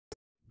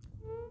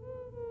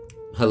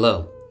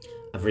Hello,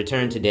 I've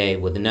returned today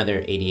with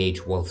another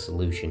ADH Wealth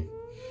Solution.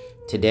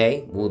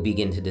 Today, we'll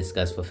begin to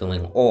discuss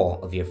fulfilling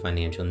all of your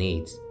financial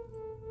needs.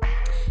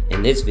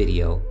 In this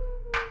video,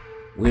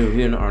 we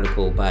review an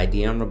article by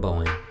Dion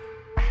Roabouin,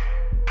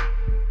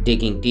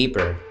 digging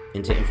deeper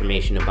into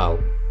information about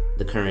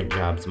the current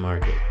jobs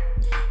market.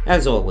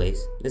 As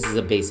always, this is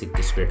a basic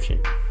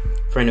description.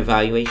 For an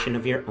evaluation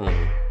of your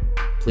own,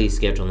 please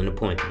schedule an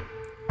appointment.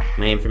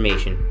 My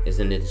information is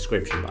in the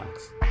description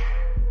box.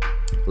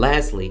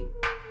 Lastly,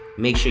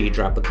 make sure you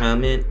drop a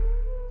comment,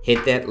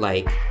 hit that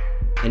like,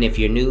 and if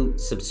you're new,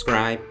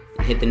 subscribe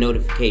and hit the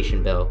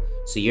notification bell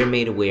so you're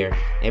made aware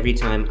every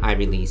time I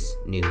release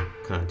new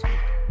content.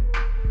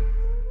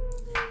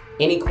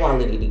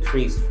 Inequality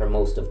decreased for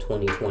most of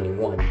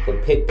 2021,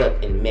 but picked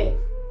up in May,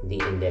 the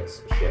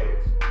index shows.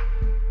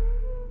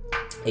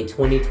 A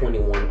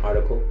 2021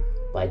 article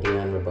by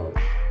Dion Roabouin.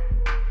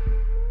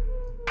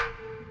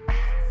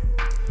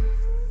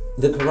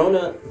 The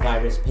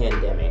coronavirus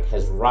pandemic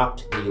has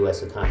rocked the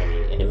U.S.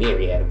 economy in a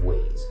myriad of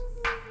ways.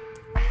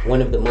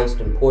 One of the most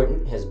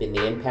important has been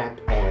the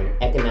impact on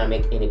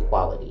economic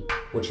inequality,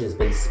 which has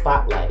been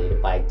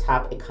spotlighted by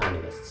top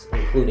economists,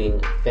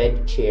 including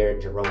Fed Chair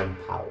Jerome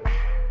Powell.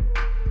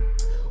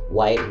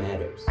 Why it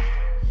matters.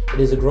 It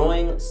is a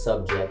growing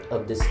subject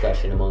of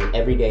discussion among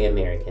everyday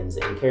Americans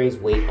and carries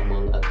weight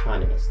among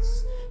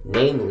economists,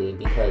 namely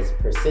because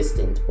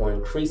persistent or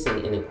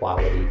increasing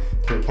inequality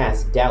can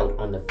cast doubt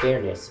on the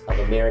fairness of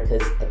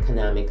America's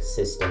economic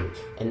system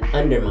and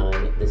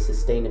undermine the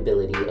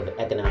sustainability of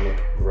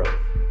economic growth.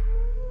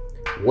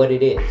 What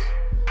it is: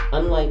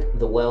 unlike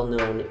the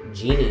well-known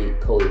Gini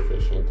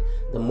coefficient,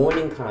 the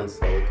Morning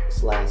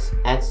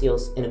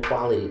Consult/Axios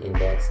Inequality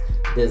Index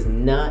does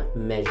not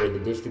measure the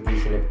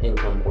distribution of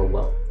income or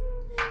wealth.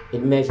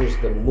 It measures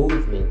the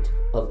movement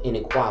of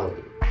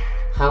inequality,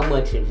 how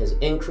much it has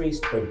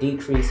increased or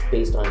decreased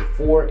based on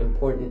four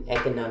important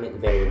economic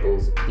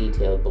variables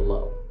detailed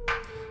below.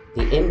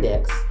 The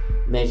index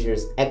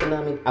measures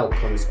economic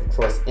outcomes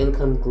across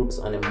income groups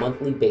on a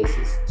monthly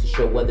basis to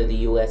show whether the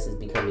U.S. is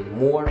becoming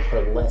more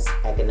or less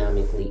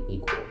economically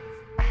equal.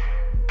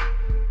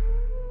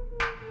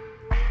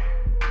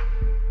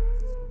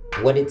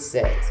 What it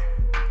says: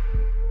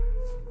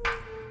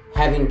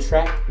 having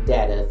tracked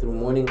data through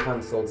Morning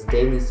Consult's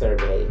daily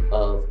survey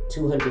of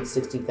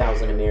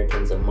 260,000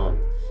 Americans a month,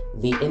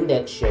 the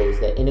index shows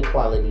that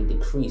inequality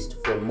decreased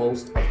for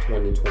most of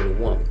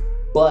 2021,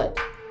 but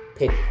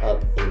picked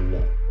up in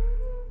May.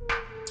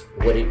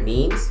 What it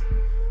means?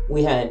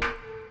 We had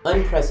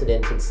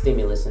unprecedented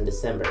stimulus in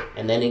December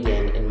and then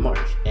again in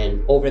March,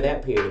 and over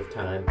that period of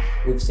time,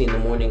 we've seen the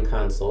Morning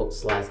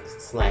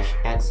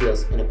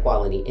Consult/Axios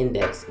Inequality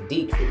Index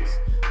decrease,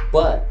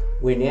 but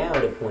we're now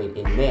at a point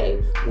in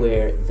May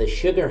where the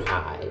sugar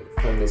high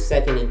from the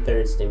second and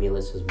third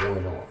stimulus has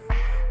worn off.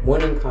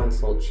 Morning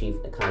Consult chief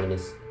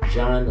economist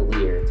John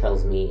Lear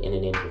tells me in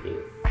an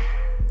interview.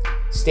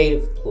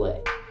 State of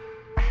play.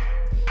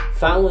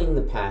 Following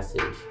the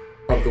passage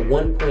of the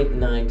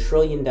 $1.9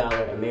 trillion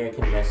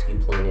American Rescue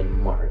Plan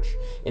in March,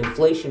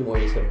 inflation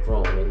worries have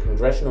grown and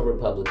congressional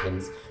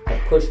Republicans have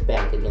pushed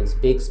back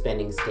against big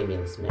spending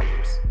stimulus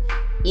measures.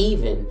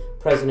 Even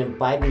President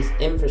Biden's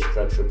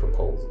infrastructure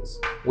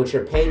proposals, which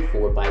are paid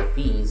for by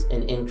fees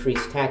and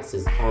increased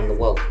taxes on the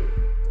wealthy.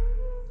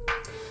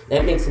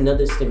 That makes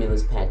another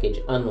stimulus package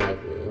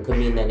unlikely and could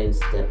mean that in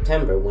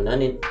September, when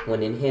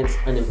enhanced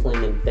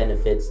unemployment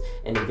benefits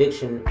and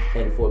eviction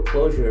and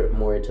foreclosure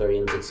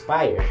moratoriums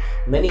expire,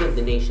 many of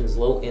the nation's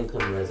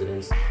low-income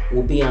residents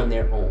will be on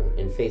their own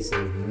and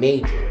facing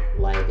major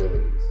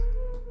liabilities.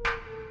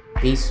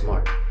 Be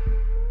smart.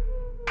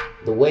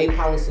 The way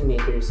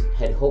policymakers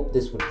had hoped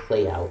this would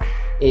play out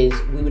is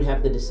we would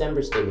have the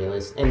December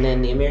stimulus and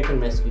then the American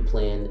Rescue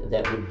Plan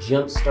that would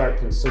jumpstart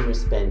consumer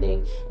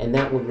spending, and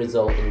that would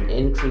result in an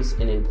increase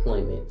in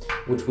employment,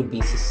 which would be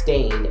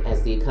sustained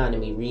as the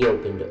economy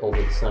reopened over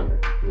the summer,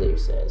 Lear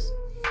says.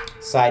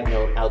 Side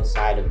note,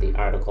 outside of the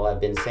article,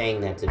 I've been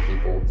saying that to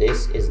people.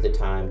 This is the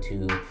time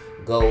to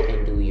go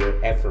and do your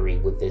effery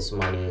with this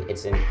money.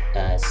 It's a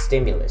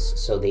stimulus,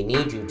 so they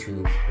need you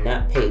to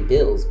not pay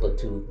bills, but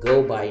to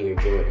go buy your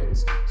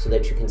Jordans so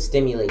that you can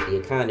stimulate the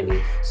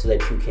economy, so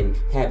that you can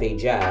have a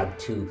job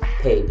to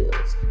pay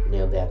bills.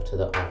 Now back to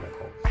the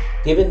article.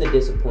 Given the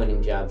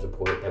disappointing jobs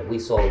report that we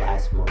saw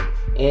last month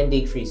and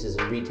decreases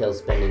in retail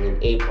spending in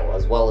April,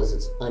 as well as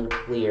it's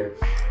unclear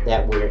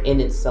that we're in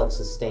its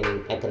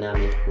self-sustaining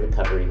economic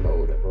recovery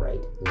mode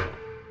right now.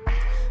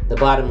 The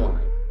bottom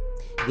line.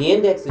 The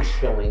index is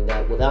showing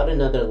that without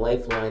another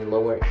lifeline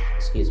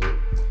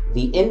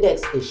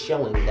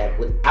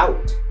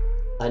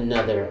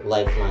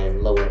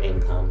lower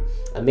income,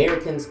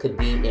 Americans could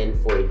be in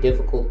for a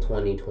difficult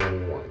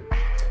 2021,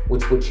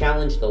 which would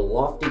challenge the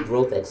lofty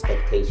growth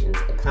expectations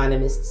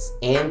economists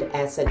and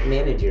asset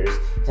managers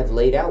have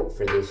laid out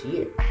for this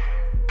year.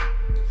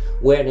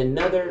 We're at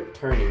another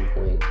turning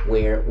point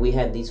where we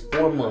had these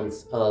 4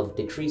 months of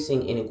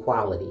decreasing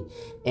inequality,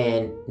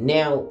 and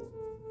now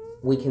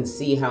we can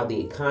see how the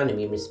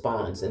economy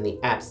responds in the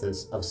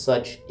absence of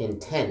such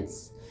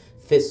intense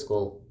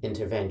fiscal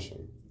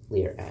intervention,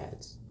 Lear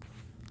adds.